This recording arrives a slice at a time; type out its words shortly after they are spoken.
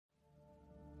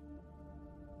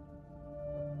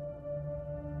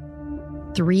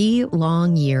3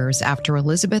 long years after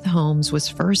Elizabeth Holmes was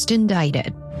first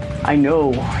indicted. I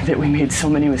know that we made so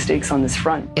many mistakes on this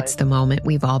front. It's the moment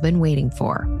we've all been waiting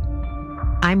for.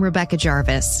 I'm Rebecca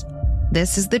Jarvis.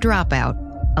 This is The Dropout,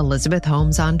 Elizabeth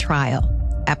Holmes on Trial,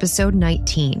 Episode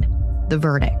 19, The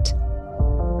Verdict.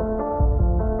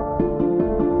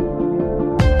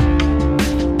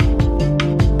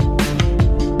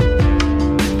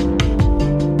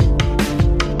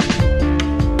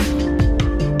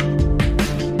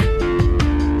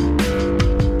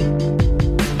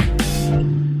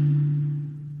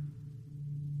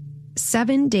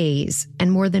 Seven days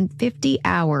and more than 50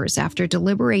 hours after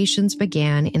deliberations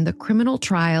began in the criminal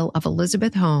trial of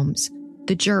Elizabeth Holmes,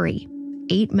 the jury,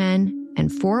 8 men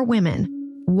and 4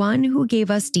 women, one who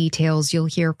gave us details you'll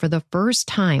hear for the first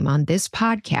time on this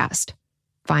podcast,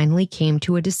 finally came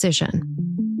to a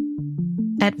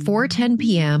decision. At 4:10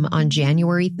 p.m. on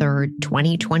January 3rd,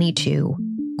 2022,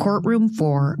 Courtroom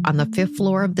 4 on the 5th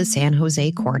floor of the San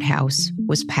Jose courthouse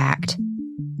was packed.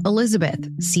 Elizabeth,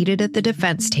 seated at the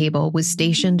defense table, was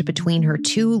stationed between her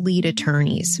 2 lead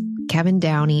attorneys, Kevin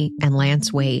Downey and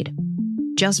Lance Wade.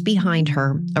 Just behind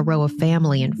her, a row of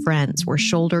family and friends were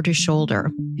shoulder to shoulder,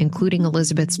 including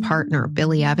Elizabeth's partner,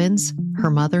 Billy Evans,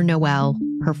 her mother, Noelle,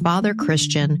 her father,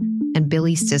 Christian, and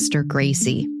Billy's sister,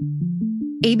 Gracie.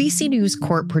 ABC News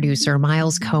court producer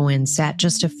Miles Cohen sat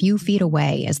just a few feet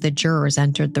away as the jurors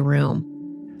entered the room.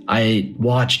 I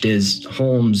watched as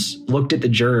Holmes looked at the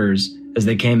jurors as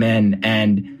they came in,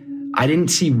 and I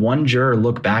didn't see one juror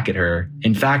look back at her.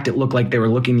 In fact, it looked like they were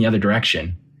looking the other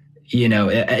direction. You know,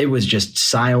 it was just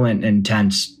silent and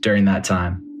tense during that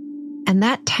time. And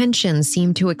that tension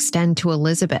seemed to extend to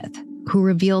Elizabeth, who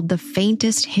revealed the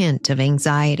faintest hint of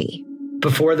anxiety.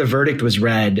 Before the verdict was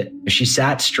read, she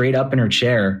sat straight up in her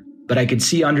chair, but I could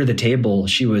see under the table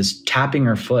she was tapping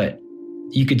her foot.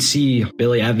 You could see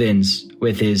Billy Evans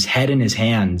with his head in his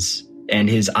hands and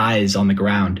his eyes on the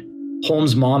ground.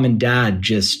 Holmes' mom and dad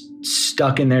just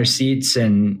stuck in their seats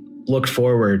and looked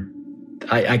forward.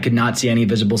 I could not see any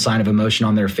visible sign of emotion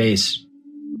on their face.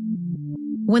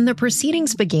 When the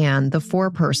proceedings began, the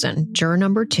foreperson, juror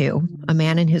number 2, a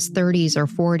man in his 30s or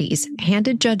 40s,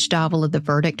 handed Judge Davila the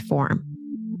verdict form.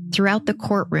 Throughout the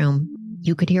courtroom,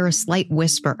 you could hear a slight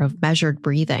whisper of measured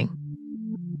breathing.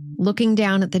 Looking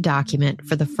down at the document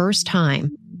for the first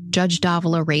time, Judge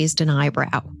Davila raised an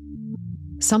eyebrow.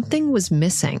 Something was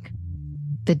missing.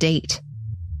 The date.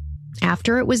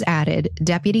 After it was added,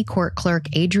 Deputy Court Clerk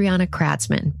Adriana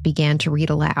Kratzman began to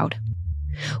read aloud.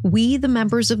 We, the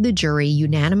members of the jury,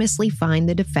 unanimously find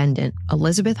the defendant,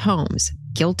 Elizabeth Holmes,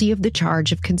 guilty of the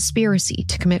charge of conspiracy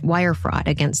to commit wire fraud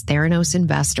against Theranos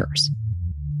investors.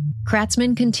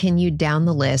 Kratzman continued down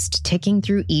the list, ticking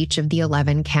through each of the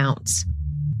 11 counts.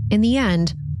 In the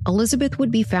end, Elizabeth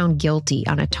would be found guilty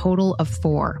on a total of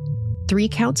 4, 3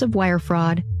 counts of wire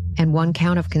fraud and 1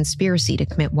 count of conspiracy to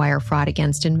commit wire fraud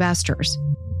against investors.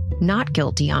 Not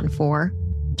guilty on 4,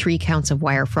 3 counts of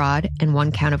wire fraud and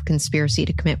 1 count of conspiracy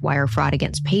to commit wire fraud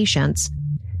against patients,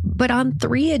 but on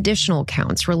 3 additional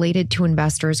counts related to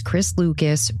investors Chris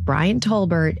Lucas, Brian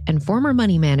Tolbert, and former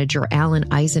money manager Alan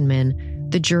Eisenman,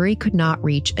 the jury could not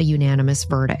reach a unanimous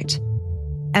verdict.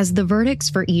 As the verdicts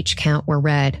for each count were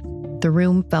read, the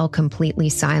room fell completely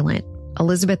silent.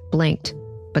 Elizabeth blinked,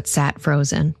 but sat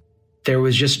frozen. There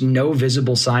was just no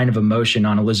visible sign of emotion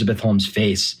on Elizabeth Holmes'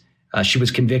 face. She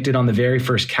was convicted on the very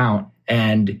first count,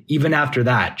 and even after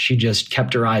that, she just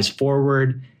kept her eyes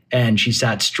forward and she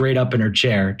sat straight up in her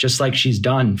chair, just like she's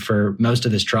done for most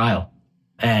of this trial.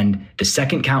 And the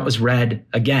second count was read,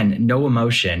 again, no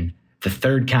emotion. The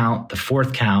third count, the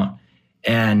fourth count,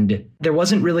 and there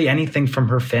wasn't really anything from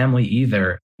her family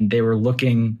either. They were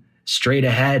looking straight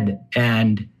ahead,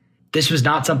 and this was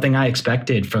not something I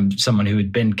expected from someone who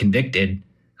had been convicted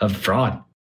of fraud.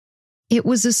 It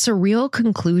was a surreal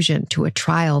conclusion to a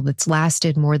trial that's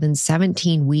lasted more than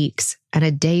 17 weeks and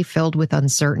a day filled with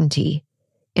uncertainty.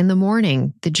 In the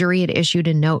morning, the jury had issued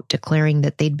a note declaring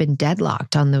that they'd been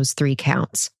deadlocked on those 3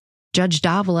 counts. Judge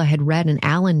Davila had read an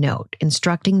Allen note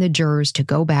instructing the jurors to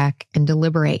go back and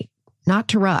deliberate, not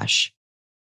to rush.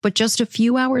 But just a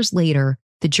few hours later,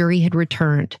 the jury had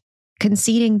returned,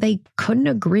 conceding they couldn't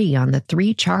agree on the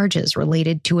 3 charges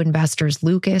related to investors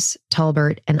Lucas,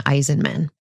 Tolbert, and Eisenman.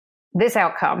 This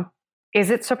outcome, is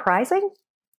it surprising?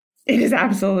 It is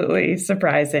absolutely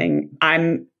surprising.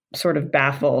 I'm sort of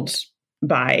baffled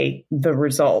by the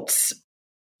results.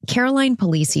 Caroline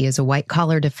Polisi is a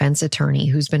white-collar defense attorney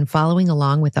who's been following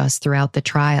along with us throughout the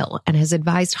trial and has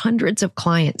advised hundreds of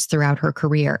clients throughout her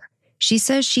career. She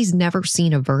says she's never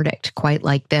seen a verdict quite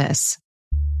like this.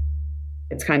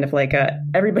 It's kind of like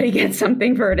everybody gets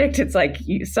something verdict. It's like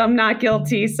some not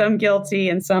guilty, some guilty,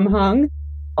 and some hung.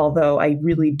 Although I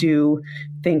really do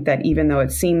think that even though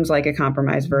it seems like a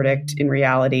compromise verdict, in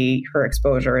reality, her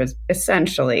exposure is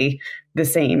essentially the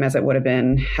same as it would have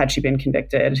been had she been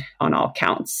convicted on all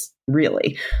counts,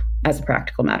 really, as a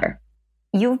practical matter.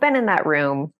 You've been in that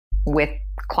room with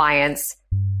clients.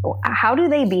 How do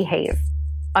they behave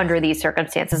under these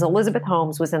circumstances? Elizabeth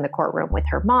Holmes was in the courtroom with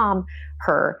her mom,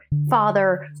 her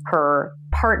father, her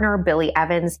partner, Billy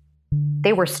Evans.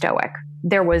 They were stoic.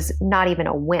 There was not even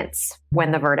a wince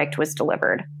when the verdict was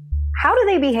delivered. How do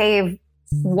they behave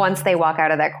once they walk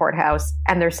out of that courthouse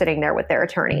and they're sitting there with their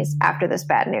attorneys after this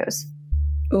bad news?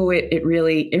 Oh, it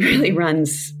really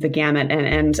runs the gamut.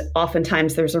 And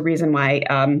oftentimes there's a reason why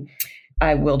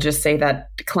I will just say that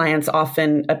clients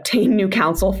often obtain new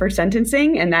counsel for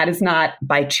sentencing, and that is not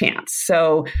by chance.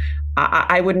 So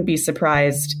I wouldn't be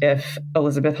surprised if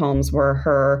Elizabeth Holmes were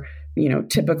her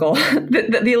typical,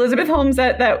 the Elizabeth Holmes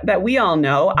that we all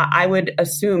know. I would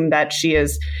assume that she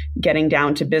is getting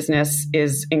down to business,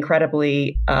 is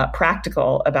incredibly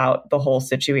practical about the whole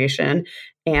situation,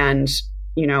 and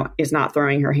is not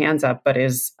throwing her hands up, but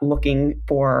is looking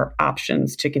for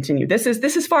options to continue. This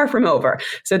is far from over.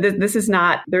 So this is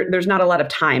not, there's not a lot of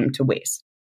time to waste.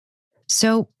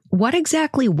 So what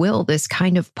exactly will this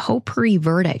kind of potpourri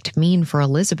verdict mean for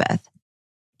Elizabeth?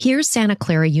 Here's Santa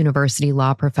Clara University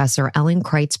law professor Ellen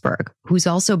Kreitzberg, who's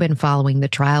also been following the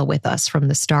trial with us from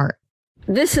the start.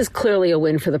 This is clearly a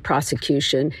win for the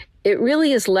prosecution. It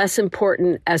really is less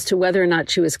important as to whether or not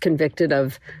she was convicted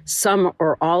of some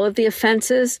or all of the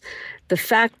offenses. The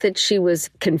fact that she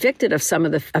was convicted of some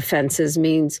of the offenses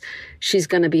means she's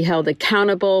going to be held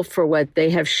accountable for what they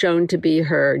have shown to be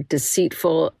her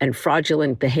deceitful and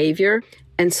fraudulent behavior.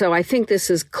 And so I think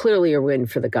this is clearly a win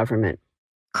for the government.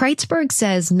 Kreitzberg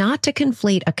says not to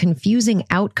conflate a confusing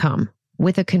outcome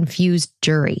with a confused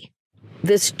jury.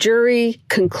 This jury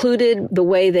concluded the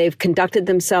way they've conducted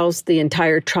themselves the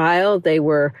entire trial. They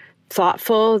were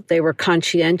thoughtful. They were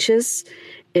conscientious.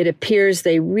 It appears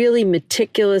they really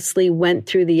meticulously went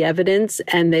through the evidence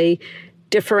and they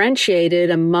differentiated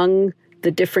among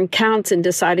the different counts in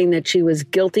deciding that she was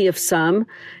guilty of some,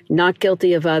 not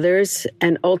guilty of others,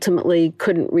 and ultimately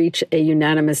couldn't reach a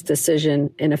unanimous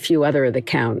decision in a few other of the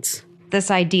counts. This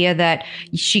idea that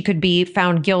she could be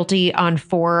found guilty on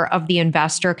 4 of the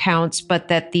investor counts, but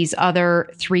that these other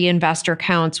 3 investor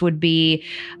counts would be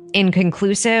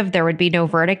inconclusive, there would be no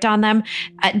verdict on them.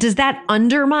 Does that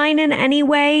undermine in any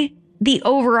way the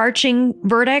overarching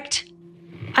verdict?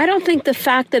 I don't think the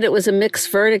fact that it was a mixed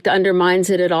verdict undermines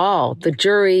it at all. The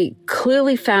jury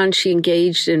clearly found she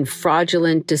engaged in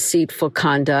fraudulent, deceitful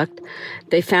conduct.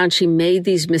 They found she made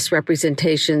these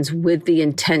misrepresentations with the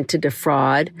intent to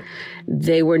defraud.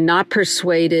 They were not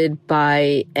persuaded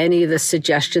by any of the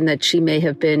suggestion that she may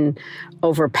have been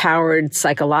overpowered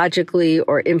psychologically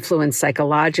or influenced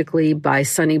psychologically by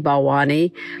Sunny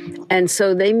Balwani. And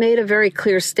so they made a very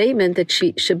clear statement that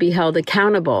she should be held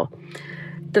accountable.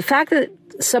 The fact that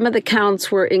some of the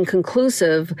counts were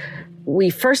inconclusive, we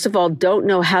first of all don't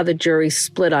know how the jury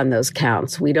split on those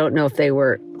counts. We don't know if they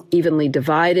were evenly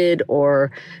divided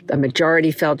or the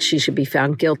majority felt she should be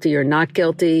found guilty or not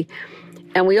guilty.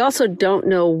 And we also don't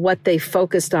know what they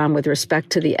focused on with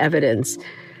respect to the evidence.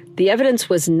 The evidence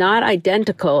was not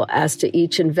identical as to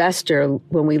each investor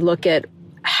when we look at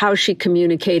how she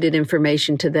communicated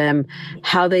information to them,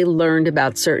 how they learned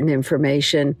about certain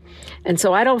information. And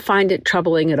so I don't find it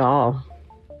troubling at all.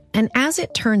 And as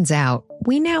it turns out,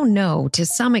 we now know to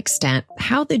some extent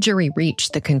how the jury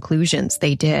reached the conclusions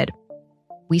they did.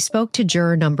 We spoke to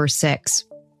juror number 6,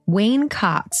 Wayne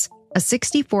Kotz, a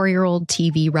 64-year-old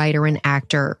TV writer and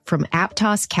actor from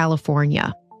Aptos,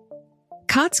 California.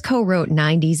 Kotz co-wrote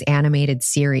 90s animated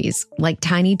series like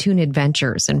Tiny Toon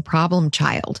Adventures and Problem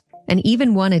Child, and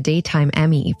even won a Daytime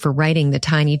Emmy for writing the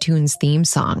Tiny Toons theme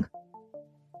song.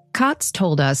 Kotz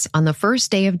told us on the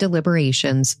first day of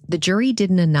deliberations, the jury did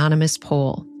an anonymous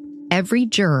poll. Every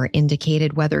juror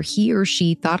indicated whether he or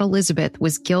she thought Elizabeth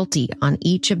was guilty on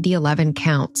each of the 11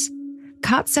 counts.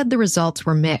 Kotz said the results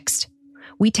were mixed.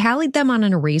 We tallied them on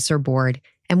an eraser board,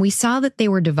 and we saw that they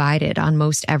were divided on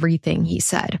most everything, he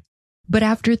said. But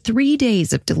after 3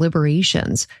 days of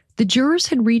deliberations, the jurors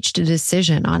had reached a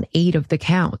decision on 8 of the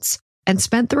counts and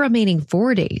spent the remaining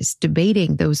 4 days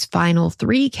debating those final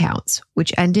 3 counts,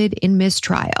 which ended in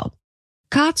mistrial.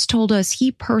 Kotz told us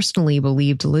he personally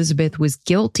believed Elizabeth was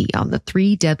guilty on the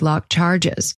 3 deadlock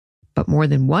charges, but more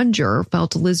than one juror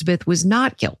felt Elizabeth was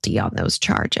not guilty on those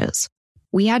charges.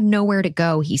 We had nowhere to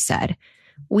go, he said.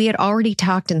 We had already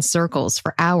talked in circles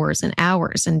for hours and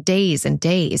hours and days,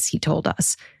 he told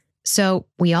us. So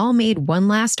we all made one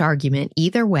last argument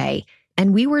either way,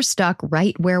 and we were stuck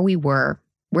right where we were,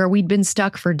 where we'd been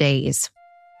stuck for days.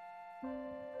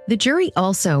 The jury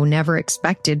also never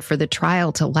expected for the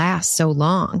trial to last so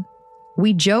long.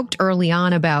 We joked early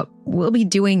on about, we'll be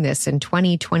doing this in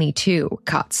 2022,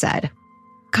 Kotz said.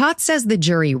 Kotz says the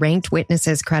jury ranked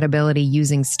witnesses' credibility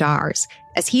using stars.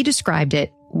 As he described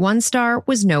it, 1 star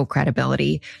was no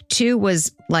credibility, 2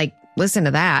 was like, listen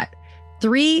to that,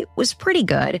 3 was pretty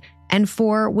good, and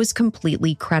 4 was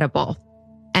completely credible.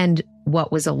 And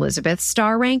what was Elizabeth's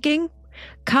star ranking?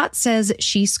 Kotz says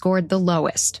she scored the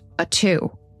lowest, a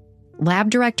 2. Lab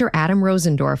director Adam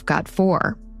Rosendorf got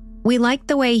 4. We liked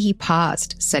the way he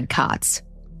paused, said Kotz,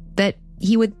 that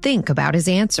he would think about his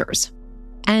answers.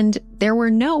 And there were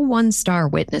no 1-star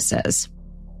witnesses.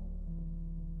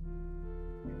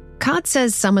 Kotz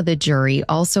says some of the jury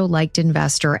also liked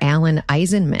investor Alan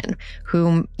Eisenman,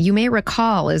 whom you may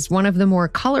recall is one of the more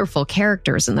colorful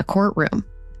characters in the courtroom.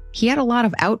 He had a lot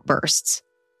of outbursts.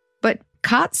 But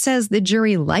Kotz says the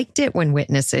jury liked it when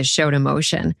witnesses showed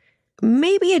emotion.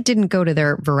 Maybe it didn't go to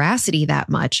their veracity that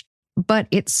much, but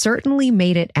it certainly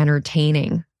made it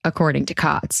entertaining, according to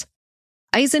Kotz.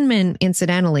 Eisenman,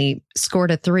 incidentally, scored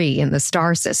a 3 in the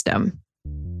star system.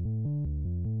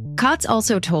 Kotz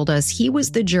also told us he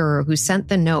was the juror who sent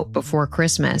the note before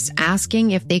Christmas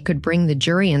asking if they could bring the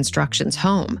jury instructions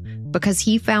home because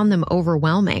he found them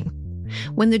overwhelming.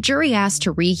 When the jury asked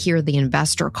to rehear the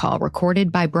investor call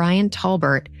recorded by Brian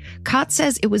Talbert, Kotz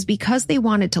says it was because they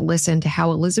wanted to listen to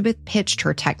how Elizabeth pitched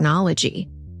her technology.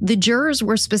 The jurors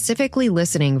were specifically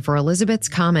listening for Elizabeth's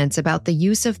comments about the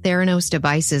use of Theranos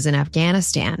devices in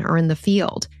Afghanistan or in the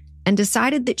field, and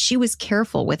decided that she was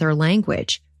careful with her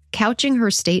language, couching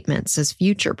her statements as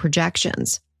future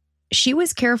projections. She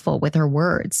was careful with her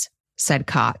words, said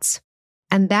Kotz.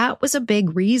 And that was a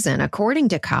big reason, according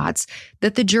to Kotz,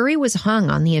 that the jury was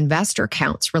hung on the investor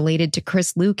counts related to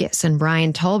Chris Lucas and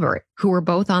Brian Talbert, who were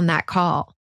both on that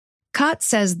call. Kotz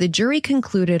says the jury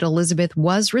concluded Elizabeth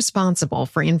was responsible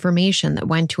for information that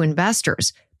went to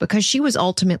investors because she was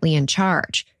ultimately in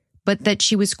charge, but that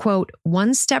she was, quote,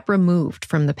 1 step removed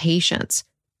from the patients,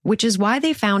 which is why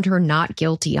they found her not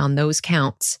guilty on those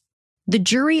counts. The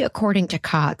jury, according to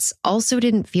Kotz, also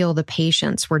didn't feel the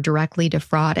patients were directly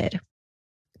defrauded.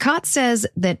 Kotz says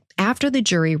that after the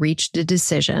jury reached a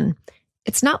decision,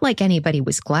 it's not like anybody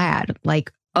was glad,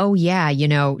 like, oh yeah, you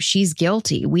know, she's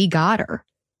guilty, we got her.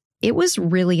 It was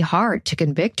really hard to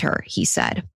convict her, he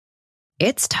said.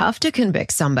 It's tough to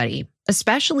convict somebody,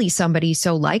 especially somebody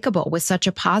so likable with such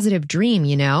a positive dream,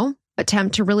 you know,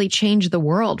 attempt to really change the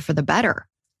world for the better.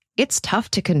 It's tough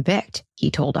to convict,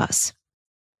 he told us.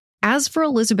 As for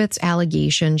Elizabeth's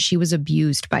allegation she was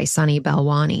abused by Sunny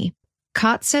Balwani,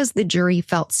 Kotz says the jury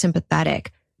felt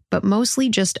sympathetic, but mostly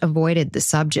just avoided the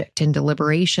subject in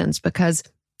deliberations because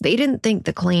they didn't think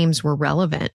the claims were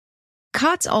relevant.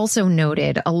 Kotz also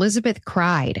noted Elizabeth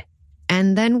cried,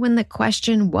 and then when the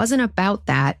question wasn't about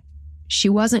that, she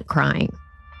wasn't crying.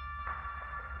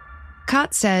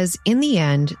 Kotz says, in the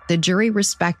end, the jury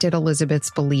respected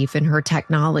Elizabeth's belief in her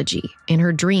technology, in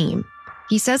her dream.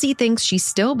 He says he thinks she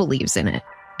still believes in it,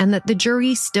 and that the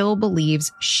jury still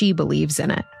believes she believes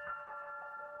in it.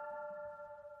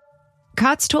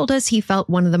 Kotz told us he felt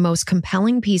one of the most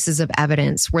compelling pieces of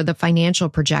evidence were the financial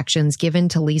projections given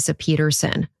to Lisa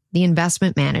Peterson, the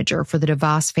investment manager for the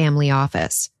DeVos family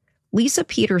office. Lisa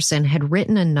Peterson had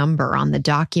written a number on the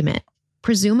document,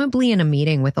 presumably in a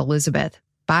meeting with Elizabeth,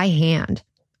 by hand,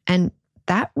 and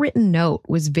that written note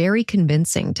was very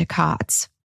convincing to Kotz.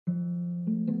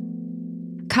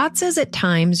 Kotz says at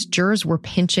times jurors were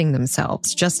pinching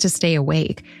themselves just to stay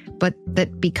awake, but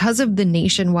that because of the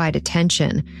nationwide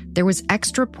attention, there was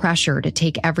extra pressure to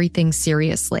take everything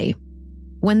seriously.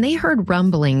 When they heard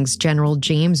rumblings General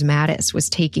James Mattis was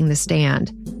taking the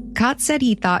stand, Kotz said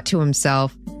he thought to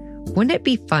himself, wouldn't it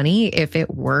be funny if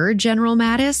it were General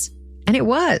Mattis? And it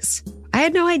was. I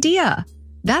had no idea.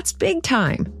 That's big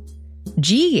time.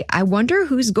 Gee, I wonder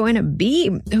who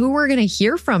we're going to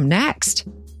hear from next.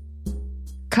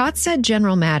 Kotz said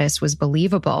General Mattis was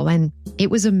believable, and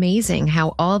it was amazing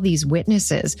how all these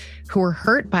witnesses who were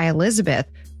hurt by Elizabeth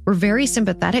were very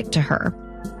sympathetic to her.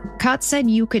 Kotz said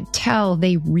you could tell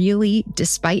they really,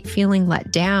 despite feeling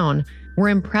let down, were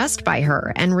impressed by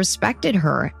her and respected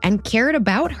her and cared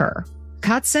about her.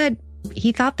 Kotz said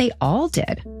he thought they all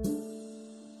did.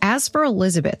 As for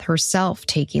Elizabeth herself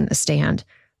taking the stand,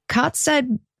 Kotz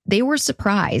said they were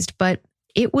surprised, but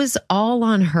it was all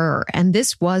on her, and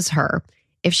this was her.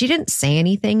 If she didn't say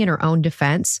anything in her own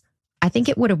defense, I think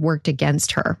it would have worked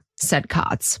against her, said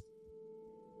Kotz.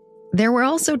 There were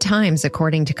also times,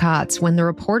 according to Kotz, when the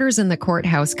reporters in the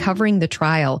courthouse covering the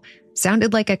trial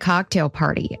sounded like a cocktail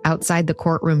party outside the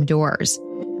courtroom doors.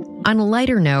 On a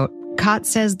lighter note, Kotz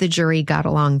says the jury got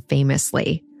along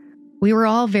famously. We were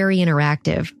all very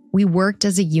interactive. We worked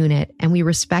as a unit and we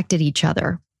respected each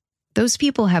other. Those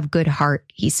people have good heart,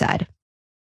 he said.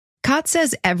 Kotz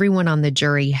says everyone on the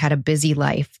jury had a busy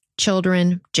life,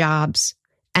 children, jobs,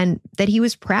 and that he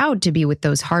was proud to be with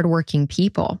those hardworking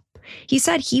people. He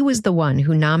said he was the one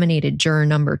who nominated juror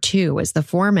number 2 as the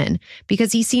foreman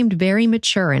because he seemed very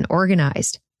mature and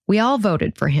organized. We all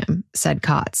voted for him, said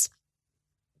Kotz.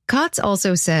 Kotz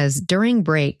also says during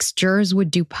breaks, jurors would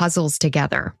do puzzles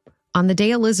together. On the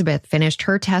day Elizabeth finished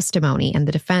her testimony and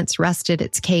the defense rested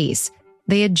its case,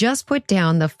 they had just put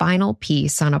down the final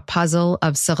piece on a puzzle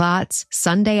of Seurat's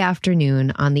Sunday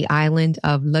Afternoon on the island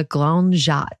of La Grande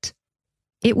Jatte.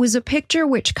 It was a picture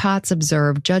which Kotz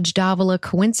observed Judge Davila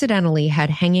coincidentally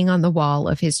had hanging on the wall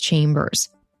of his chambers.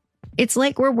 It's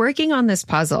like we're working on this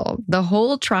puzzle the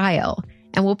whole trial,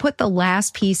 and we'll put the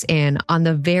last piece in on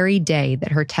the very day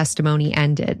that her testimony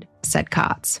ended, said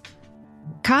Kotz.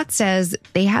 Kotz says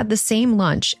they had the same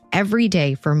lunch every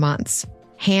day for months: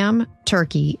 ham,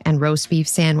 turkey, and roast beef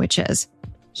sandwiches.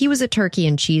 He was a turkey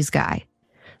and cheese guy.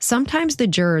 Sometimes the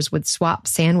jurors would swap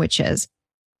sandwiches.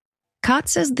 Kotz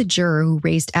says the juror who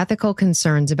raised ethical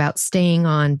concerns about staying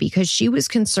on because she was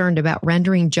concerned about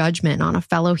rendering judgment on a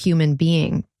fellow human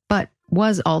being, but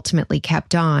was ultimately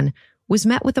kept on, was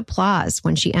met with applause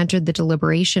when she entered the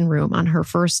deliberation room on her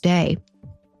first day.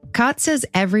 Kotz says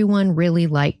everyone really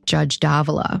liked Judge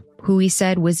Davila, who he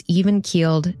said was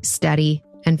even-keeled, steady,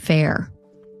 and fair.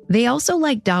 They also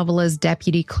liked Davila's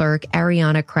deputy clerk,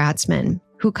 Ariana Kratzman,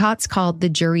 who Kotz called the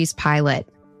jury's pilot.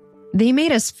 They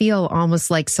made us feel almost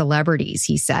like celebrities,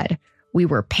 he said. We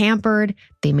were pampered,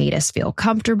 they made us feel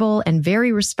comfortable and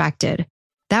very respected.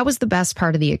 That was the best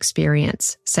part of the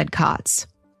experience, said Kotz.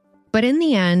 But in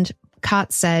the end,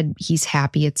 Kotz said he's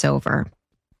happy it's over,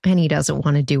 and he doesn't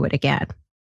want to do it again.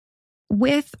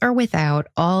 With or without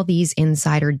all these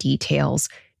insider details,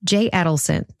 Jay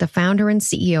Edelson, the founder and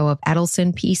CEO of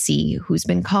Edelson PC, who's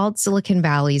been called Silicon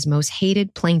Valley's most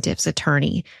hated plaintiff's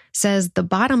attorney, says the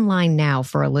bottom line now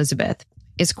for Elizabeth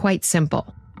is quite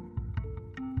simple.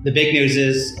 The big news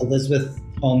is Elizabeth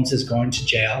Holmes is going to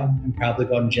jail and probably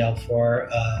going to jail for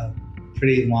a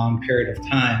pretty long period of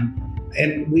time.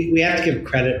 And we have to give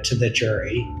credit to the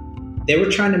jury. They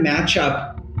were trying to match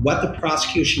up what the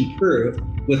prosecution proved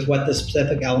with what the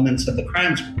specific elements of the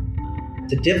crimes were.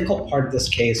 The difficult part of this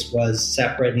case was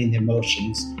separating the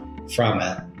emotions from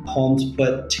it. Holmes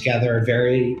put together a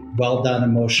very well done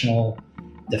emotional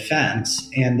defense,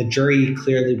 and the jury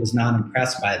clearly was not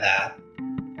impressed by that.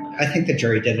 I think the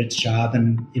jury did its job,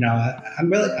 and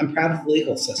I'm proud of the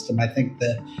legal system. I think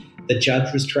the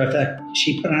judge was terrific.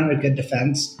 She put on a good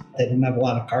defense. They didn't have a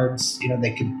lot of cards,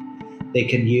 they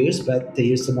could use, but they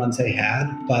used the ones they had.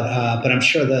 But I'm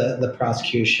sure the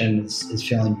prosecution is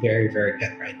feeling very, very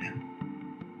good right now.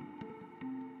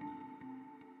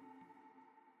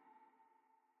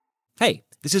 Hey,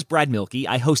 this is Brad Milkey.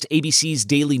 I host ABC's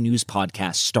daily news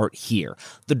podcast, Start Here.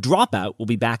 The Dropout will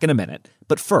be back in a minute,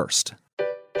 but first...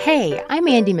 Hey, I'm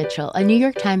Andy Mitchell, a New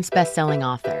York Times bestselling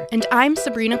author. And I'm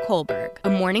Sabrina Kohlberg, a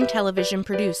morning television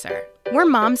producer. We're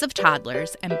moms of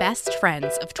toddlers and best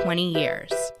friends of 20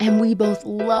 years. And we both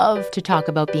love to talk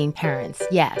about being parents,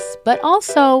 yes, but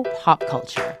also pop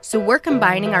culture. So we're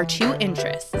combining our two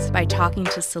interests by talking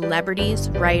to celebrities,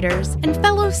 writers, and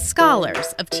fellow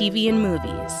scholars of TV and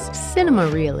movies. Cinema,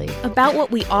 really. About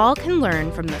what we all can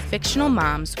learn from the fictional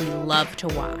moms we love to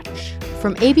watch.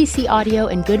 From ABC Audio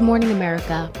and Good Morning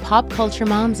America, Pop Culture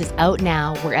Moms is out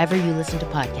now wherever you listen to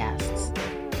podcasts.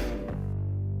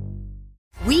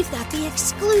 We've got the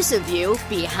exclusive view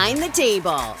behind the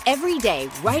table. Every day,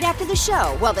 right after the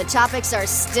show, while the topics are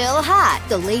still hot,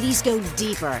 the ladies go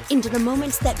deeper into the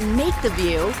moments that make The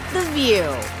View, The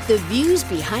View. The View's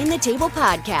Behind the Table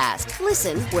podcast.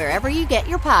 Listen wherever you get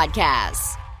your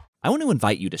podcasts. I want to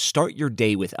invite you to start your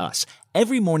day with us.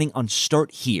 Every morning on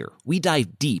Start Here, we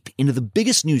dive deep into the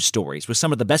biggest news stories with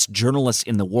some of the best journalists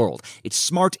in the world. It's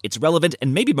smart, it's relevant,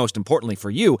 and maybe most importantly for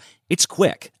you, it's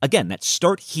quick. Again, that's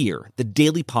Start Here, the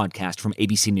daily podcast from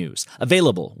ABC News.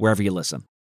 Available wherever you listen.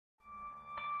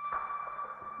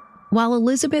 While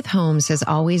Elizabeth Holmes has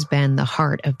always been the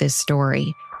heart of this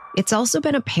story, it's also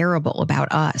been a parable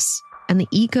about us and the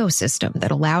ecosystem that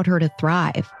allowed her to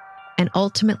thrive and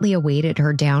ultimately awaited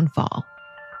her downfall.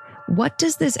 What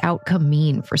does this outcome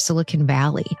mean for Silicon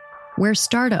Valley, where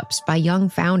startups by young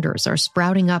founders are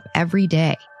sprouting up every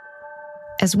day?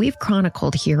 As we've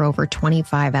chronicled here over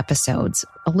 25 episodes,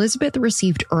 Elizabeth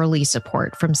received early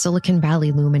support from Silicon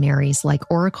Valley luminaries like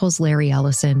Oracle's Larry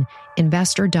Ellison,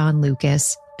 investor Don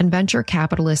Lucas, and venture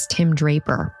capitalist Tim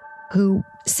Draper, who,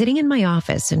 sitting in my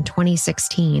office in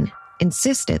 2016,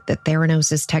 insisted that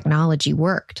Theranos' technology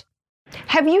worked.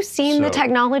 Have you seen the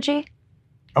technology?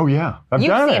 Oh, yeah. I've You've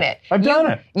done seen it. it. I've done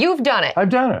it. You've done it. I've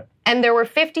done it. And there were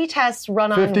 50 tests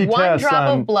run on 50 one tests drop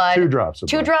on of blood. 2 drops of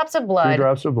blood. 2 drops of blood. 2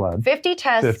 drops of blood. 50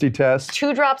 tests. 50 tests.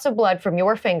 2 drops of blood from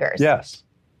your fingers. Yes.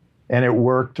 And it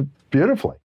worked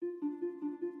beautifully.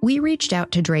 We reached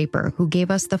out to Draper, who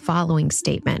gave us the following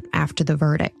statement after the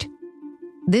verdict.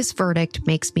 This verdict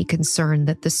makes me concerned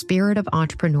that the spirit of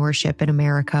entrepreneurship in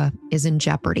America is in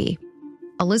jeopardy.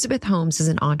 Elizabeth Holmes is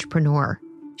an entrepreneur.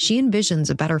 She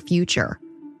envisions a better future.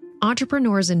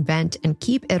 Entrepreneurs invent and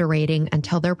keep iterating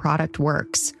until their product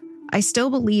works. I still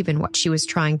believe in what she was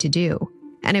trying to do.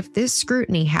 And if this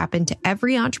scrutiny happened to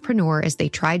every entrepreneur as they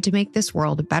tried to make this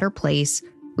world a better place,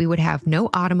 we would have no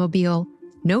automobile,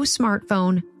 no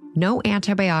smartphone, no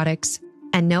antibiotics,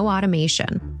 and no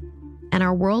automation. And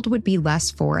our world would be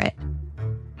less for it.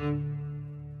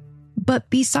 But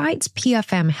besides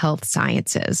PFM Health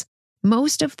Sciences,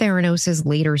 most of Theranos'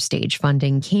 later stage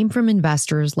funding came from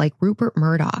investors like Rupert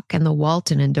Murdoch and the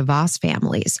Walton and DeVos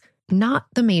families, not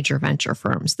the major venture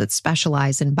firms that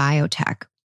specialize in biotech.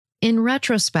 In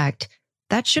retrospect,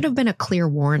 that should have been a clear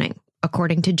warning,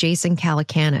 according to Jason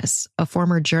Calacanis, a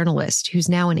former journalist who's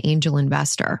now an angel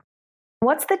investor.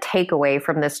 What's the takeaway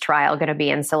from this trial going to be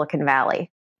in Silicon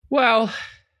Valley? Well,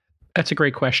 that's a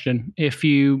great question. If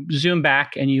you zoom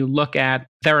back and you look at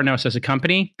Theranos as a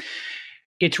company,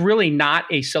 it's really not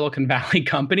a Silicon Valley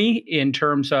company in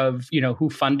terms of, who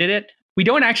funded it. We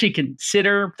don't actually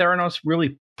consider Theranos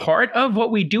really part of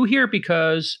what we do here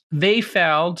because they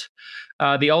failed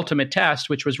the ultimate test,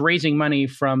 which was raising money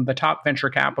from the top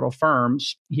venture capital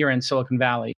firms here in Silicon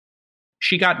Valley.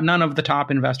 She got none of the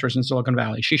top investors in Silicon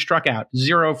Valley. She struck out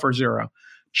 0 for 0.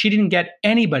 She didn't get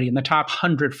anybody in the top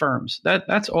 100 firms.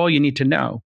 That's all you need to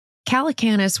know.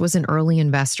 Calacanis was an early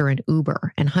investor in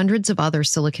Uber and hundreds of other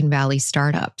Silicon Valley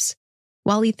startups.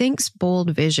 While he thinks bold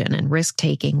vision and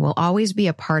risk-taking will always be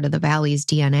a part of the Valley's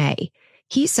DNA,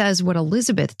 he says what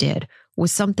Elizabeth did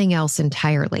was something else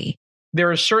entirely.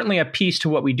 There is certainly a piece to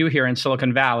what we do here in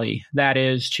Silicon Valley that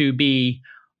is to be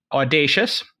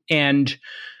audacious and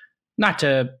not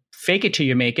to fake it till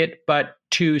you make it, but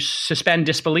to suspend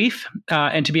disbelief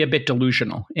and to be a bit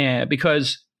delusional.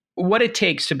 Because what it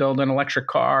takes to build an electric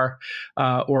car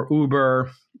or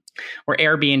Uber or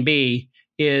Airbnb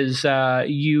is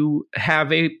you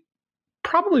have a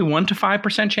probably 1 to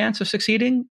 5% chance of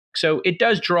succeeding. So it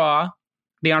does draw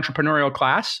the entrepreneurial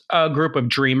class, a group of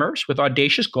dreamers with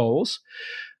audacious goals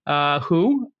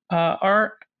who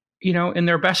are, in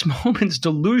their best moments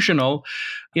delusional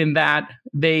in that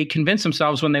they convince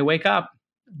themselves when they wake up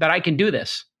that I can do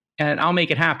this. And I'll make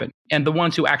it happen. And the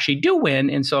ones who actually do win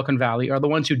in Silicon Valley are the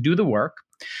ones who do the work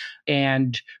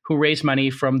and who raise money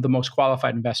from the most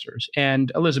qualified investors.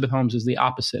 And Elizabeth Holmes is the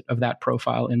opposite of that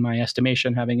profile, in my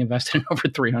estimation, having invested in over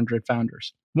 300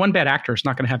 founders. One bad actor is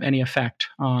not going to have any effect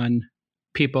on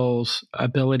people's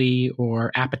ability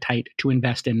or appetite to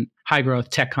invest in high growth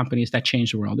tech companies that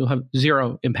change the world. It'll have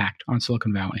 0 impact on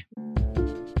Silicon Valley.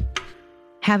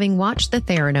 Having watched the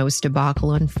Theranos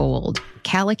debacle unfold,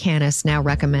 Calacanis now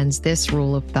recommends this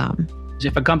rule of thumb.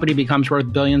 If a company becomes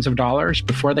worth billions of dollars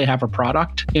before they have a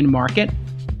product in market,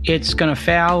 it's going to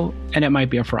fail and it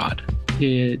might be a fraud.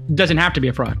 It doesn't have to be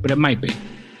a fraud, but it might be.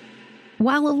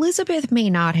 While Elizabeth may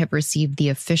not have received the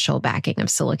official backing of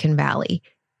Silicon Valley,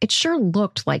 it sure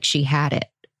looked like she had it,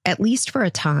 at least for a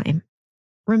time.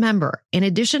 Remember, in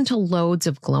addition to loads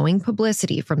of glowing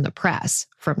publicity from the press,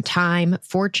 from Time,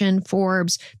 Fortune,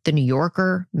 Forbes, The New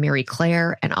Yorker, Marie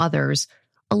Claire, and others,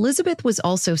 Elizabeth was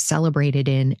also celebrated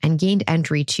in and gained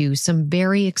entry to some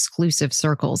very exclusive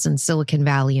circles in Silicon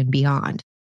Valley and beyond.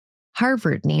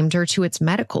 Harvard named her to its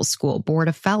medical school board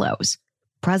of fellows.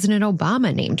 President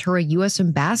Obama named her a U.S.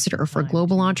 ambassador for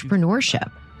global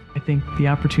entrepreneurship. I think the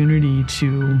opportunity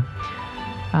to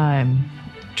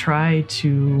try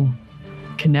to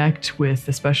connect with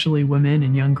especially women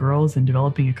and young girls in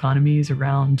developing economies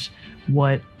around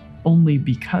what only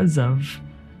because of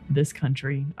this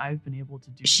country I've been able to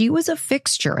do. She was a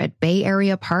fixture at Bay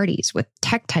Area parties with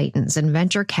tech titans and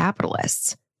venture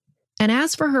capitalists. And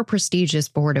as for her prestigious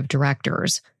board of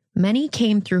directors, many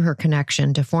came through her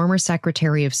connection to former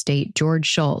Secretary of State George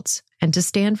Shultz and to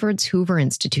Stanford's Hoover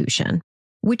Institution,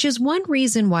 which is one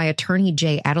reason why attorney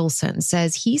Jay Edelson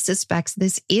says he suspects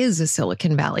this is a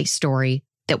Silicon Valley story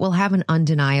that will have an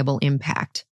undeniable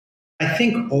impact. I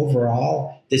think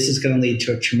overall, this is going to lead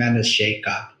to a tremendous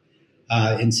shakeup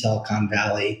in Silicon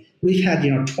Valley. We've had,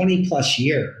 20 plus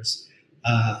years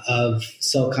of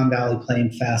Silicon Valley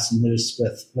playing fast and loose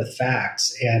with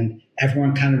facts, and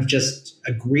everyone kind of just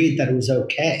agreed that it was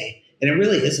okay. And it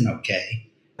really isn't okay.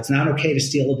 It's not okay to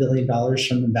steal $1 billion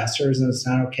from investors, and it's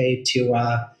not okay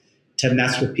to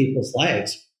mess with people's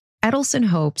lives. Edelson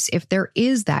hopes if there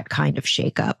is that kind of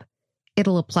shakeup,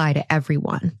 it'll apply to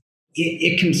everyone.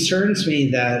 It concerns me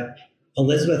that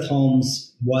Elizabeth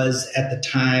Holmes was at the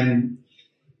time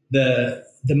the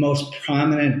most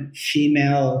prominent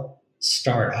female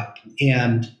startup.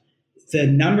 And the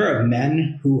number of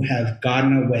men who have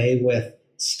gotten away with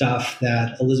stuff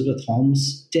that Elizabeth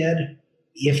Holmes did,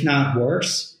 if not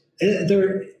worse, it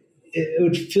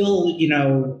would fill,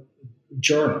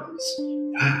 journals.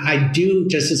 I do,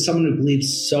 just as someone who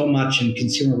believes so much in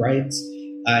consumer rights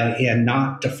and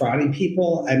not defrauding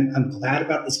people, I'm glad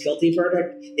about this guilty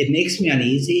verdict. It makes me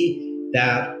uneasy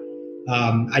that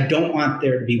I don't want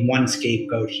there to be one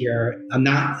scapegoat here.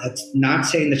 It's not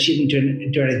saying that she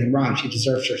didn't do anything wrong. She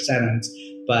deserves her sentence.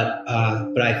 But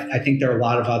I think there are a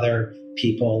lot of other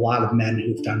people, a lot of men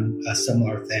who've done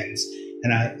similar things.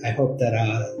 And I hope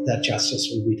that justice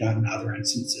will be done in other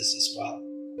instances as well.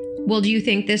 Well, do you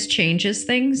think this changes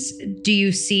things? Do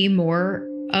you see more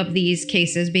of these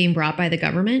cases being brought by the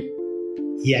government?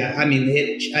 Yeah, I mean,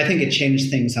 I think it changed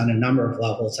things on a number of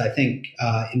levels. I think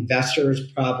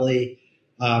investors probably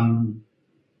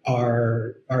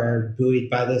are buoyed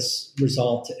by this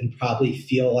result and probably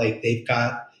feel like they've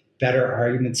got better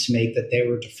arguments to make that they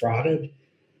were defrauded.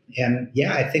 And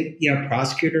yeah, I think,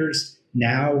 prosecutors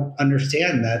now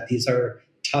understand that these are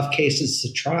tough cases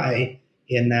to try,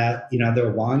 in that,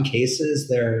 they're long cases,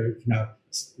 they're,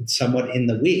 somewhat in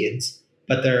the weeds,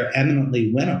 but they're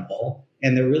eminently winnable,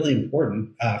 and they're really important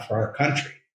for our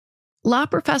country. Law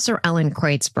professor Ellen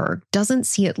Kreutzberg doesn't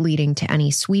see it leading to any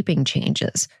sweeping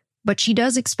changes, but she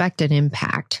does expect an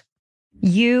impact.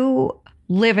 You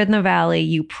live in the Valley,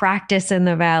 you practice in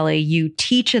the Valley, you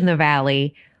teach in the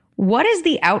Valley. What is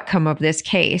the outcome of this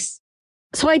case?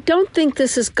 So I don't think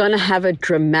this is going to have a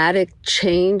dramatic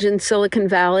change in Silicon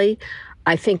Valley.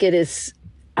 I think it is,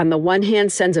 on the one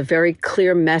hand, sends a very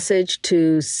clear message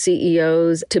to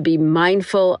CEOs to be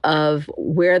mindful of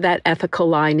where that ethical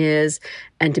line is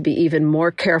and to be even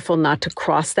more careful not to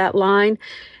cross that line.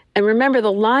 And remember,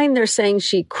 the line they're saying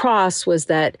she crossed was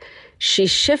that she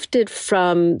shifted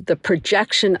from the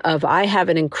projection of, I have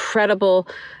an incredible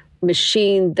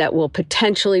machine that will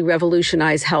potentially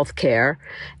revolutionize healthcare.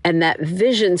 And that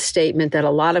vision statement that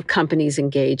a lot of companies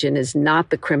engage in is not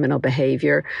the criminal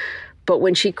behavior. But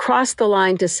when she crossed the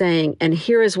line to saying, and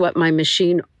here is what my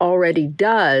machine already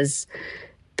does,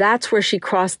 that's where she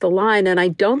crossed the line. And I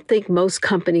don't think most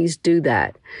companies do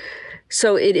that.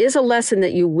 So it is a lesson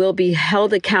that you will be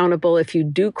held accountable if you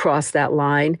do cross that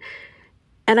line.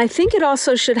 And I think it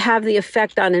also should have the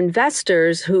effect on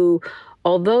investors who,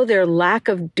 although their lack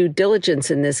of due diligence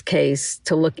in this case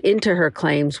to look into her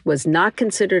claims was not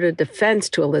considered a defense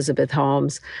to Elizabeth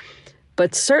Holmes,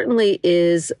 but certainly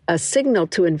is a signal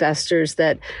to investors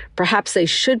that perhaps they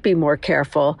should be more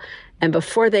careful. And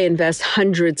before they invest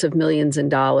hundreds of millions in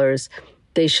dollars,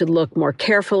 they should look more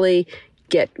carefully,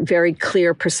 get very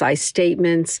clear, precise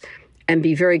statements, and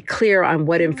be very clear on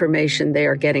what information they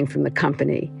are getting from the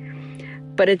company.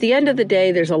 But at the end of the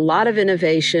day, there's a lot of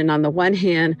innovation on the one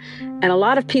hand, and a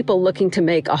lot of people looking to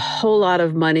make a whole lot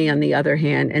of money on the other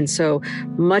hand. And so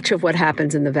much of what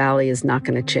happens in the Valley is not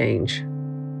going to change.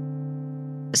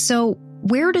 So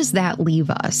where does that leave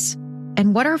us?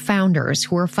 And what are founders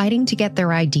who are fighting to get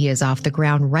their ideas off the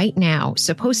ground right now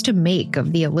supposed to make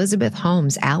of the Elizabeth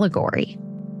Holmes allegory?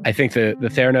 I think the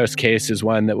Theranos case is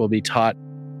one that will be taught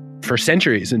for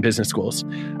centuries in business schools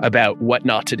about what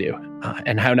not to do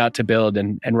and how not to build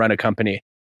and run a company.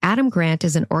 Adam Grant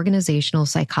is an organizational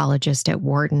psychologist at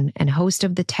Wharton and host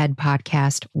of the TED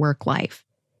podcast, Work Life.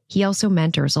 He also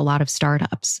mentors a lot of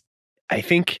startups. I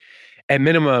think at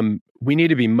minimum, we need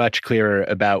to be much clearer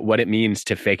about what it means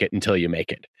to fake it until you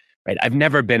make it. Right? I've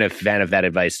never been a fan of that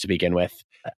advice to begin with.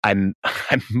 I'm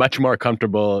much more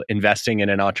comfortable investing in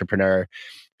an entrepreneur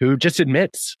who just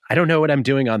admits, I don't know what I'm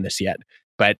doing on this yet,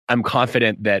 but I'm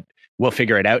confident that we'll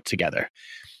figure it out together.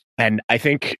 And I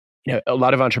think a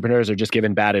lot of entrepreneurs are just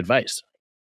given bad advice.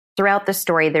 Throughout the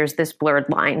story, there's this blurred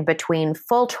line between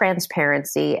full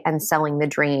transparency and selling the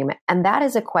dream. And that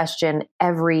is a question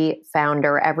every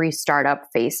founder, every startup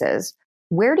faces.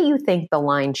 Where do you think the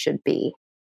line should be?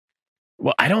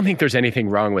 Well, I don't think there's anything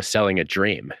wrong with selling a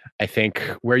dream. I think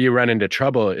where you run into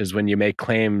trouble is when you make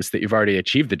claims that you've already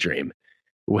achieved the dream,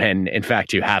 when in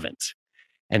fact you haven't.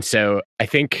 And so I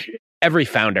think every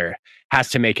founder has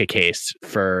to make a case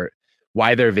for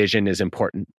why their vision is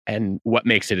important and what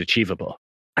makes it achievable.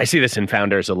 I see this in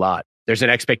founders a lot. There's an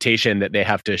expectation that they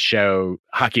have to show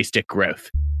hockey stick growth.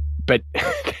 But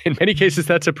in many cases,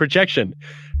 that's a projection,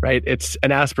 right? It's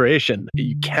an aspiration.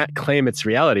 You can't claim it's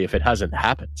reality if it hasn't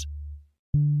happened.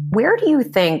 Where do you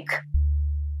think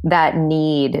that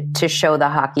need to show the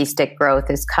hockey stick growth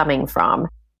is coming from?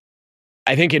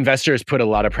 I think investors put a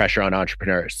lot of pressure on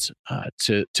entrepreneurs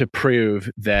to prove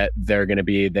that they're going to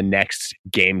be the next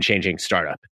game-changing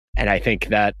startup. And I think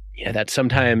that that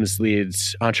sometimes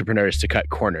leads entrepreneurs to cut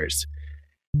corners.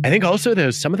 I think also,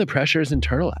 though, some of the pressure is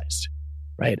internalized,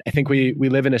 right? I think we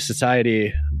live in a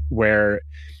society where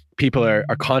people are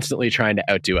constantly trying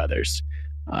to outdo others.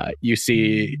 You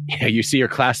see your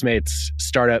classmates'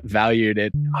 startup valued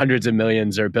at hundreds of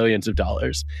millions or billions of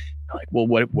dollars. Like, well,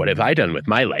 what have I done with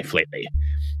my life lately?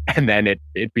 And then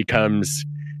it becomes,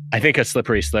 I think, a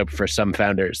slippery slope for some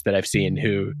founders that I've seen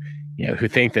who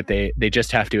think that they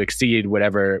just have to exceed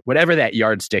whatever that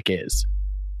yardstick is.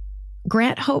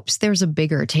 Grant hopes there's a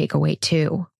bigger takeaway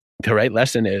too. The right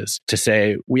lesson is to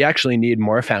say we actually need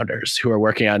more founders who are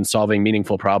working on solving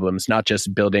meaningful problems, not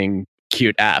just building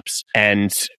cute apps.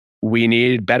 And we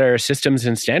need better systems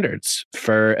and standards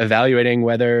for evaluating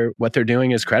whether what they're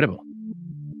doing is credible.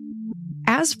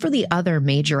 As for the other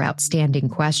major outstanding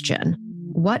question,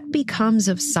 what becomes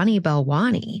of Sunny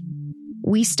Balwani?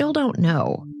 We still don't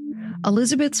know.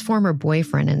 Elizabeth's former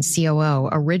boyfriend and COO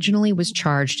originally was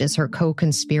charged as her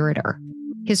co-conspirator.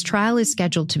 His trial is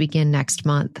scheduled to begin next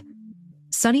month.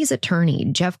 Sunny's attorney,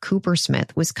 Jeff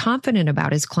Coopersmith, was confident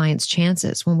about his client's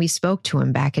chances when we spoke to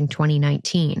him back in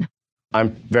 2019.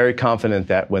 I'm very confident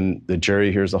that when the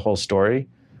jury hears the whole story,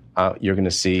 you're going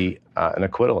to see an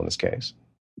acquittal in this case.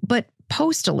 But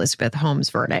post-Elizabeth Holmes'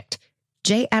 verdict,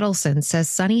 Jay Edelson says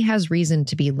Sunny has reason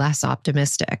to be less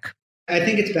optimistic. I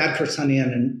think it's bad for Sunny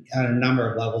on a number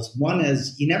of levels. One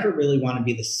is you never really want to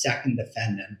be the second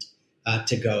defendant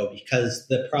to go, because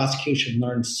the prosecution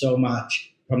learned so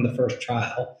much from the first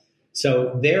trial.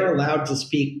 So they're allowed to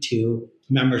speak to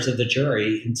members of the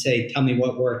jury and say, tell me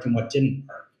what worked and what didn't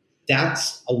work.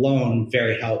 That's alone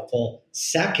very helpful.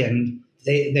 Second,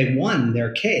 they won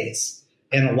their case.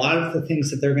 And a lot of the things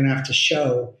that they're going to have to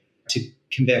show to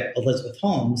convict Elizabeth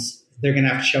Holmes, they're going to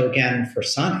have to show again for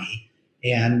Sunny.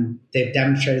 And they've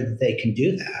demonstrated that they can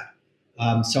do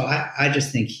that. So I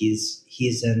just think he's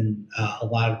in a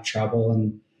lot of trouble,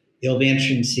 and it'll be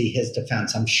interesting to see his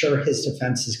defense. I'm sure his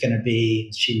defense is going to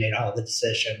be, she made all the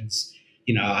decisions.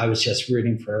 I was just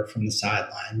rooting for her from the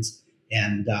sidelines.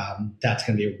 And that's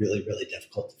going to be a really, really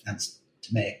difficult defense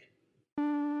to make.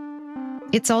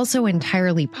 It's also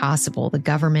entirely possible the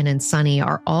government and Sunny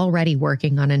are already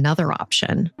working on another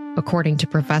option, according to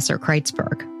Professor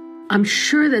Kreitzberg. I'm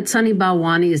sure that Sunny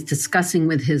Balwani is discussing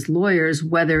with his lawyers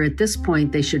whether at this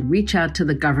point they should reach out to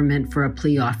the government for a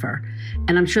plea offer.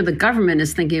 And I'm sure the government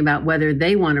is thinking about whether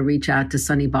they want to reach out to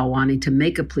Sunny Balwani to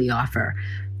make a plea offer,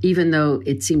 even though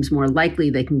it seems more likely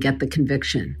they can get the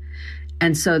conviction.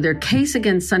 And so their case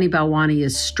against Sunny Balwani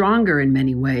is stronger in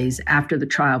many ways after the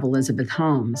trial of Elizabeth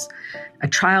Holmes. A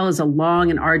trial is a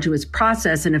long and arduous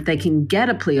process, and if they can get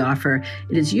a plea offer,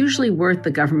 it is usually worth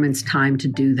the government's time to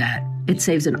do that. It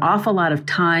saves an awful lot of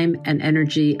time and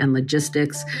energy and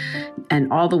logistics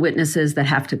and all the witnesses that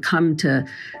have to come to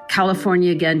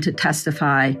California again to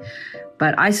testify.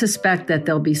 But I suspect that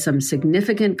there'll be some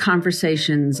significant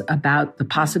conversations about the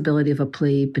possibility of a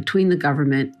plea between the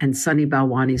government and Sunny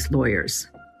Balwani's lawyers.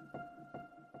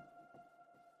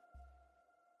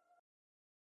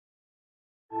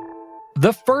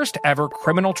 The first ever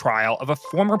criminal trial of a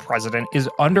former president is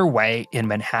underway in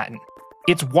Manhattan.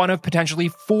 It's one of potentially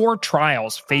 4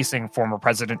 trials facing former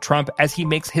President Trump as he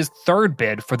makes his third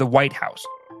bid for the White House.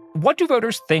 What do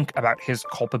voters think about his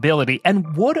culpability,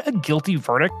 and would a guilty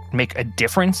verdict make a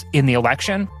difference in the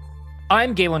election?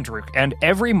 I'm Galen Druk, and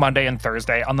every Monday and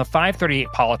Thursday on the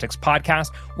 538 Politics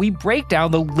podcast, we break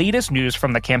down the latest news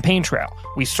from the campaign trail.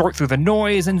 We sort through the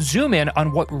noise and zoom in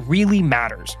on what really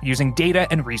matters, using data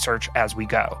and research as we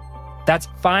go. That's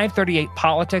 538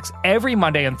 Politics every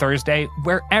Monday and Thursday,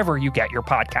 wherever you get your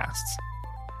podcasts.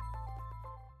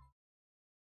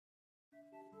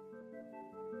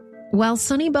 While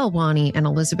Sunny Balwani and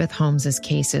Elizabeth Holmes'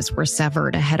 cases were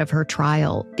severed ahead of her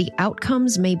trial, the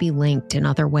outcomes may be linked in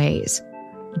other ways.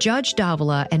 Judge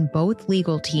Davila and both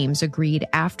legal teams agreed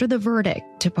after the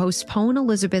verdict to postpone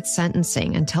Elizabeth's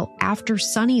sentencing until after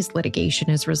Sunny's litigation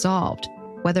is resolved,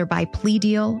 whether by plea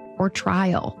deal or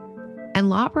trial. And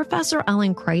law professor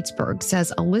Ellen Kreitzberg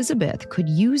says Elizabeth could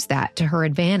use that to her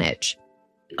advantage.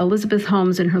 Elizabeth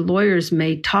Holmes and her lawyers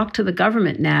may talk to the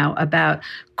government now about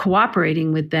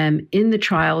cooperating with them in the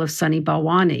trial of Sunny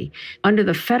Balwani. Under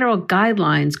the federal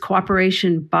guidelines,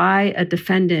 cooperation by a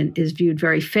defendant is viewed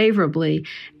very favorably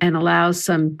and allows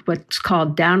some what's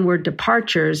called downward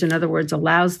departures. In other words,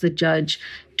 allows the judge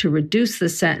to reduce the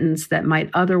sentence that might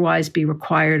otherwise be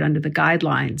required under the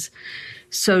guidelines.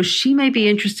 So she may be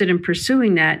interested in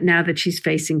pursuing that now that she's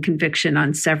facing conviction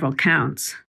on several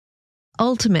counts.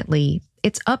 Ultimately,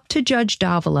 it's up to Judge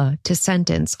Davila to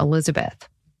sentence Elizabeth.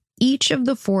 Each of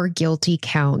the 4 guilty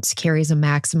counts carries a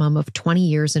maximum of 20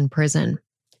 years in prison.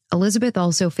 Elizabeth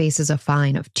also faces a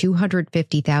fine of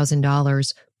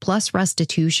 $250,000 plus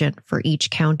restitution for each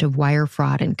count of wire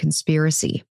fraud and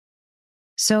conspiracy.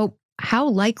 So, how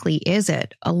likely is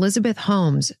it Elizabeth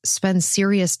Holmes spends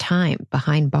serious time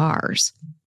behind bars?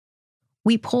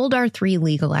 We polled our 3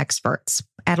 legal experts,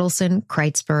 Edelson,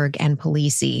 Kreitzberg, and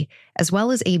Polisi, as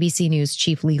well as ABC News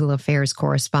Chief Legal Affairs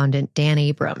Correspondent Dan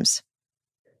Abrams.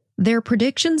 Their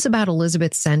predictions about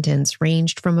Elizabeth's sentence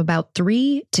ranged from about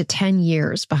 3 to 10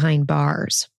 years behind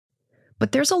bars.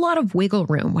 But there's a lot of wiggle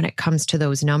room when it comes to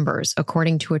those numbers,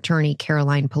 according to attorney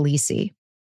Caroline Polisi.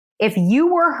 If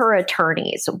you were her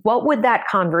attorneys, what would that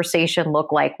conversation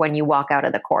look like when you walk out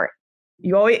of the court?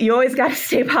 You always got to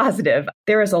stay positive.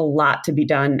 There is a lot to be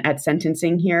done at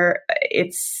sentencing here.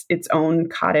 It's its own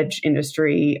cottage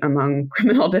industry among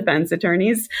criminal defense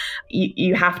attorneys.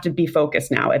 You have to be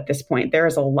focused now at this point. There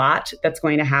is a lot that's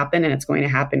going to happen, and it's going to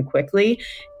happen quickly.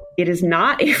 It is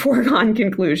not a foregone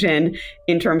conclusion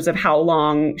in terms of how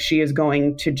long she is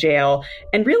going to jail.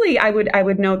 And really, I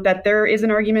would note that there is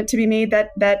an argument to be made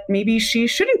that maybe she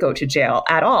shouldn't go to jail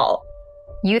at all.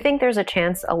 You think there's a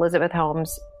chance Elizabeth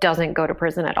Holmes doesn't go to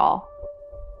prison at all?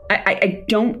 I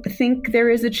don't think there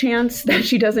is a chance that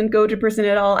she doesn't go to prison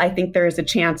at all. I think there is a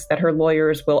chance that her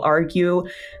lawyers will argue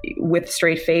with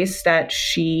straight face that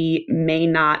she may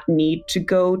not need to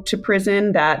go to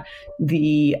prison, that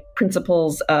the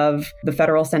principles of the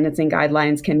federal sentencing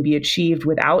guidelines can be achieved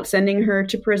without sending her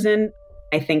to prison.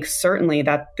 I think certainly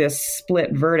that this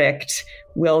split verdict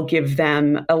will give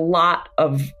them a lot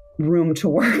of room to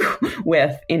work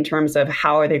with in terms of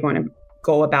how are they going to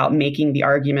go about making the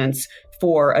arguments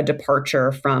for a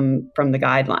departure from the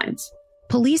guidelines.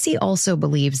 Polisi also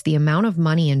believes the amount of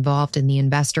money involved in the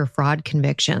investor fraud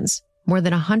convictions, more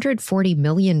than $140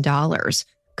 million,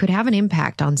 could have an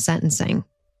impact on sentencing.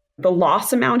 The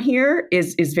loss amount here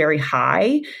is very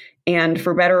high. And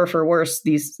for better or for worse,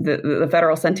 the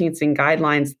federal sentencing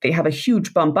guidelines, they have a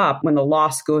huge bump up when the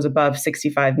loss goes above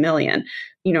 $65 million.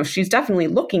 You know, she's definitely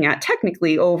looking at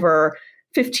technically over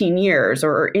 15 years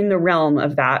or in the realm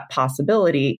of that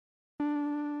possibility.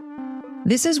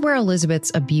 This is where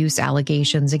Elizabeth's abuse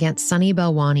allegations against Sunny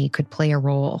Balwani could play a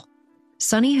role.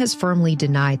 Sunny has firmly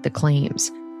denied the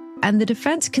claims, and the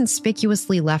defense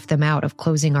conspicuously left them out of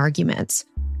closing arguments.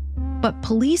 But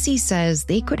Polisi says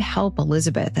they could help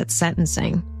Elizabeth at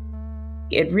sentencing.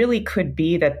 It really could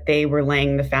be that they were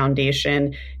laying the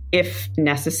foundation, if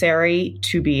necessary,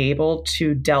 to be able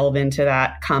to delve into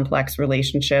that complex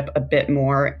relationship a bit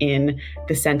more in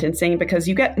the sentencing, because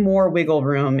you get more wiggle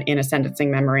room in a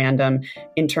sentencing memorandum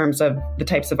in terms of the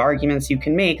types of arguments you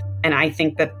can make. And I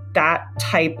think that that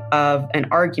type of an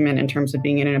argument in terms of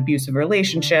being in an abusive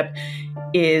relationship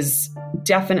is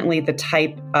definitely the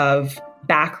type of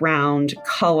background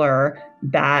color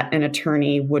that an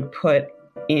attorney would put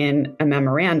in a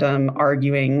memorandum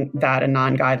arguing that a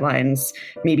non-guidelines,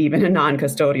 maybe even a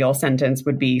non-custodial sentence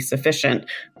would be sufficient,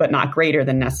 but not greater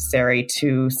than necessary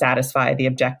to satisfy the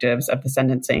objectives of the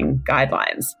sentencing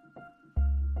guidelines.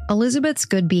 Elizabeth's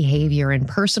good behavior and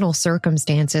personal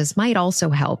circumstances might also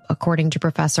help, according to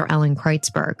Professor Ellen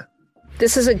Kreitzberg.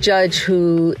 This is a judge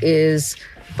who is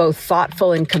both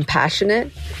thoughtful and compassionate,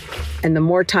 and the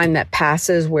more time that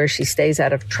passes where she stays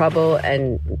out of trouble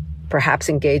and perhaps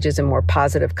engages in more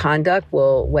positive conduct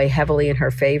will weigh heavily in her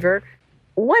favor.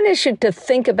 One issue to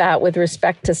think about with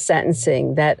respect to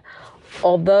sentencing, that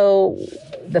although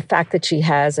the fact that she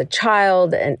has a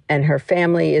child and her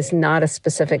family is not a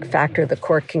specific factor the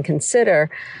court can consider,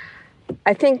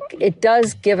 I think it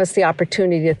does give us the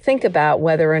opportunity to think about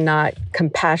whether or not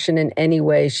compassion in any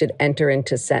way should enter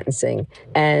into sentencing.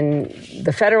 And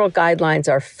the federal guidelines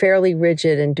are fairly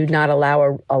rigid and do not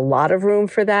allow a lot of room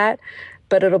for that.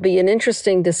 But it'll be an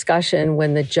interesting discussion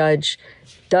when the judge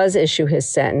does issue his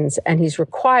sentence, and he's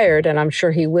required, and I'm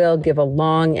sure he will, give a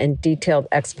long and detailed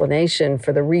explanation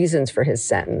for the reasons for his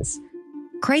sentence.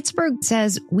 Kreitzberg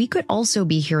says we could also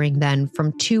be hearing then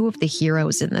from 2 of the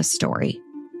heroes in this story,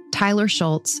 Tyler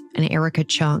Schultz and Erica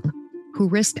Chung, who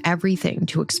risked everything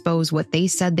to expose what they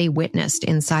said they witnessed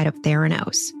inside of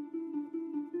Theranos.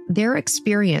 their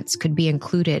experience could be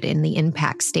included in the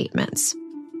impact statements.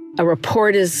 A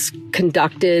report is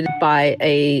conducted by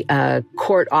a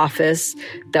court office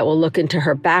that will look into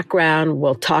her background,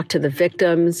 will talk to the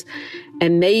victims,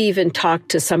 and may even talk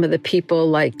to some of the people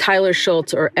like Tyler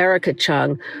Schultz or Erica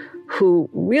Chung, who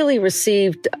really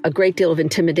received a great deal of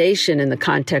intimidation in the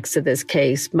context of this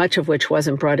case, much of which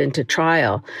wasn't brought into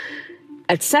trial.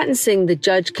 At sentencing, the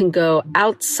judge can go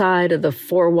outside of the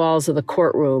four walls of the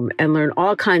courtroom and learn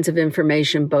all kinds of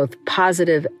information, both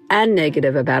positive and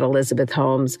negative, about Elizabeth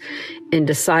Holmes in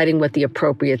deciding what the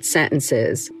appropriate sentence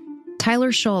is.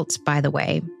 Tyler Schultz, by the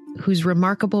way, whose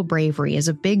remarkable bravery is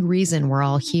a big reason we're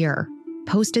all here,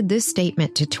 posted this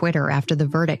statement to Twitter after the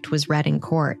verdict was read in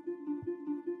court.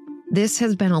 "This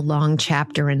has been a long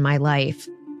chapter in my life.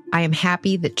 I am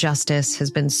happy that justice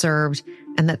has been served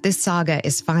and that this saga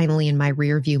is finally in my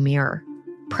rearview mirror.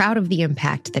 Proud of the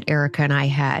impact that Erica and I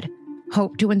had.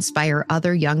 Hope to inspire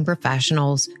other young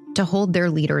professionals to hold their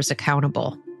leaders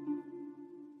accountable."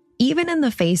 Even in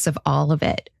the face of all of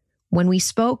it, when we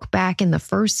spoke back in the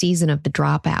first season of The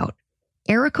Dropout,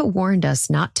 Erica warned us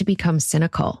not to become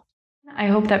cynical. I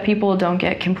hope that people don't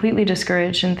get completely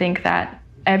discouraged and think that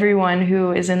everyone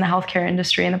who is in the healthcare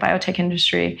industry and the biotech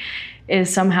industry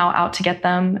is somehow out to get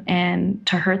them and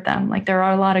to hurt them. Like, there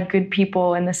are a lot of good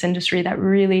people in this industry that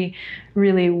really,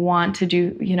 really want to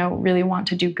do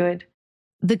good.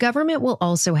 The government will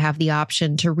also have the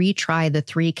option to retry the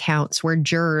 3 counts where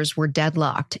jurors were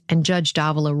deadlocked and Judge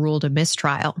Davila ruled a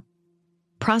mistrial.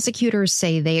 Prosecutors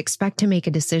say they expect to make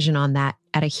a decision on that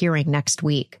at a hearing next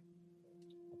week.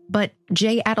 But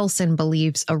Jay Edelson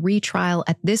believes a retrial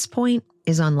at this point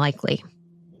is unlikely.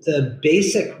 The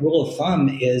basic rule of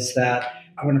thumb is that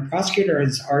when a prosecutor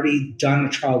has already done a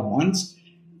trial once,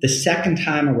 the second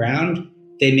time around,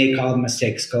 they make all the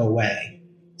mistakes go away.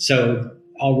 So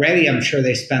already I'm sure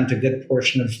they spent a good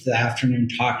portion of the afternoon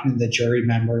talking to the jury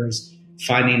members,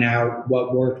 finding out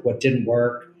what worked, what didn't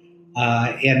work.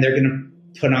 And they're going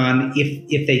to put on,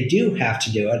 if they do have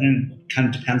to do it, and it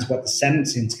kind of depends what the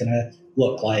sentencing is going to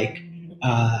look like,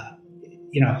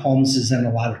 Holmes is in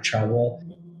a lot of trouble.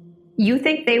 You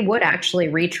think they would actually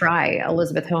retry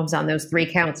Elizabeth Holmes on those 3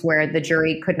 counts where the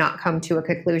jury could not come to a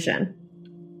conclusion?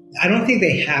 I don't think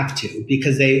they have to,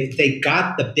 because they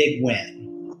got the big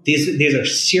win. These are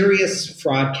serious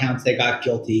fraud counts they got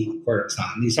guilty verdicts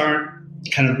on. These aren't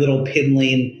kind of little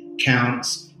piddling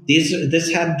counts.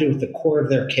 This had to do with the core of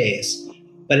their case.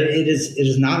 But it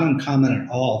is not uncommon at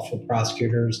all for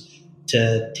prosecutors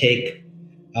to take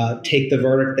the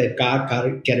verdict they've got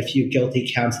to get a few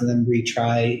guilty counts, and then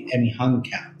retry any hung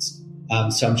counts.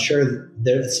 So I'm sure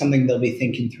there's something they'll be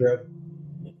thinking through.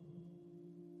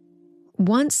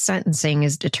 Once sentencing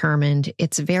is determined,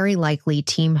 it's very likely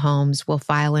Team Holmes will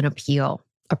file an appeal,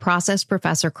 a process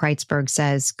Professor Kreitzberg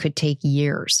says could take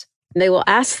years. They will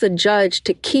ask the judge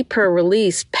to keep her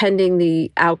released pending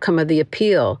the outcome of the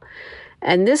appeal.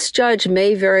 And this judge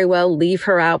may very well leave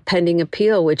her out pending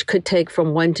appeal, which could take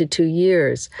from 1 to 2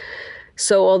 years.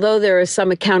 So although there is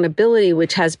some accountability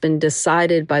which has been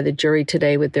decided by the jury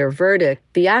today with their verdict,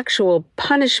 the actual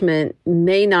punishment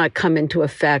may not come into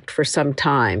effect for some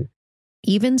time.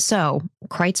 Even so,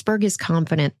 Kreitzberg is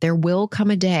confident there will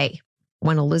come a day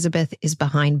when Elizabeth is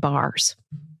behind bars.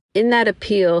 In that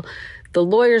appeal, the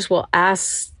lawyers will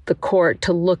ask the court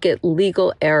to look at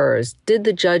legal errors. Did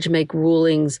the judge make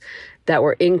rulings that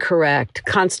were incorrect,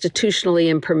 constitutionally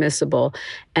impermissible,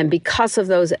 and because of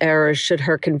those errors, should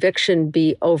her conviction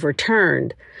be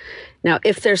overturned? Now,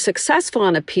 if they're successful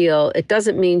on appeal, it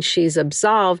doesn't mean she's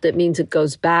absolved. It means it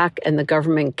goes back and the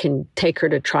government can take her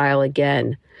to trial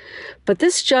again. But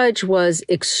this judge was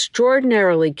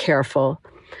extraordinarily careful,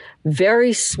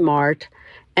 very smart,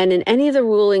 and in any of the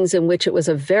rulings in which it was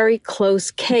a very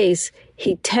close case,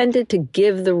 he tended to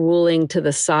give the ruling to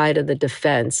the side of the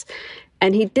defense.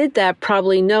 And he did that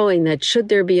probably knowing that should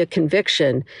there be a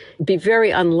conviction, it'd be very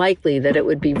unlikely that it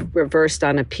would be reversed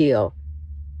on appeal.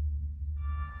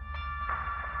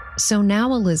 So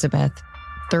now Elizabeth,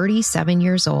 37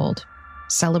 years old,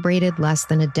 celebrated less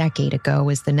than a decade ago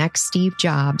as the next Steve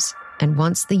Jobs and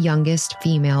once the youngest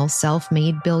female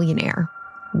self-made billionaire,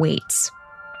 waits.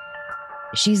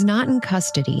 She's not in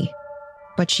custody,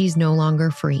 but she's no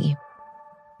longer free.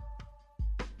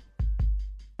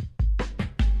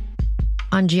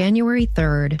 On January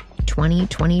 3rd,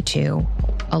 2022,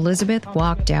 Elizabeth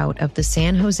walked out of the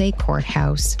San Jose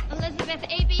courthouse, Elizabeth,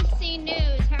 ABC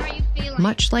News, how are you feeling?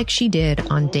 Much like she did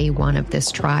on day 1 of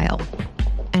this trial,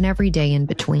 and every day in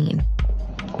between.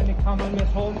 Any comment, Ms.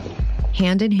 Holmes?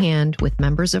 Hand in hand with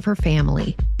members of her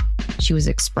family, she was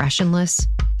expressionless,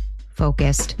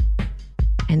 focused,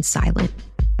 and silent.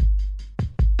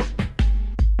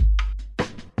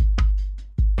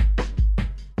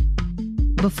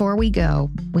 Before we go,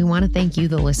 we want to thank you,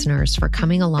 the listeners, for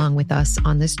coming along with us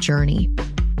on this journey.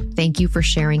 Thank you for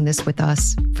sharing this with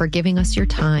us, for giving us your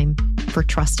time, for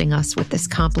trusting us with this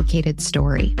complicated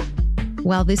story.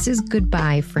 While this is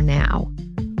goodbye for now,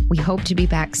 we hope to be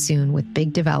back soon with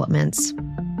big developments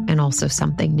and also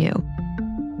something new.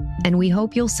 And we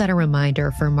hope you'll set a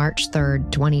reminder for March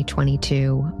 3rd,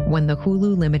 2022, when the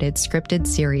Hulu Limited scripted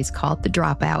series called The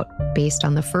Dropout, based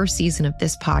on the first season of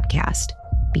this podcast,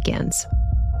 begins.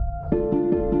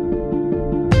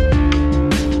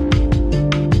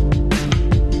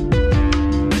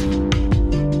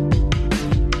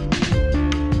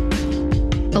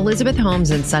 Elizabeth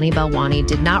Holmes and Sunny Balwani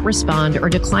did not respond or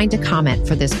decline to comment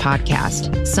for this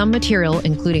podcast. Some material,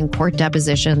 including court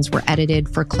depositions, were edited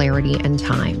for clarity and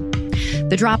time.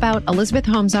 The Dropout, Elizabeth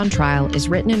Holmes on Trial, is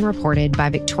written and reported by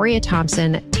Victoria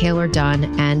Thompson, Taylor Dunn,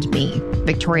 and me.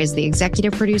 Victoria is the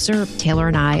executive producer. Taylor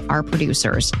and I are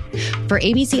producers. For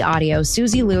ABC Audio,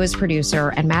 Susie Liu is producer,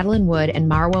 and Madeline Wood and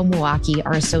Marwa Muwaki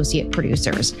are associate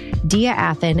producers. Dia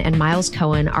Athen and Miles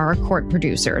Cohen are our court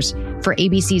producers. For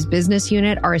ABC's business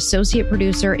unit, our associate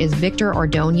producer is Victor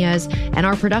Ordonez, and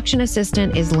our production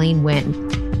assistant is Lane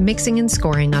Wynn. Mixing and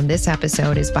scoring on this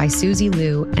episode is by Susie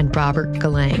Liu and Robert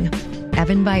Galang.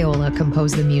 Evan Viola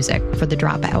composed the music for The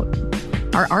Dropout.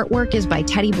 Our artwork is by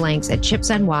Teddy Blanks at Chips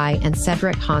NY and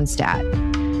Cedric Honstadt.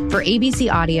 For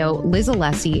ABC Audio, Liz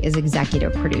Alessi is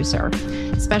executive producer.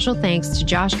 Special thanks to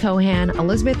Josh Cohan,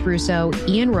 Elizabeth Russo,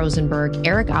 Ian Rosenberg,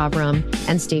 Eric Avram,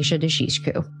 and Stacia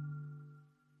Deshishku.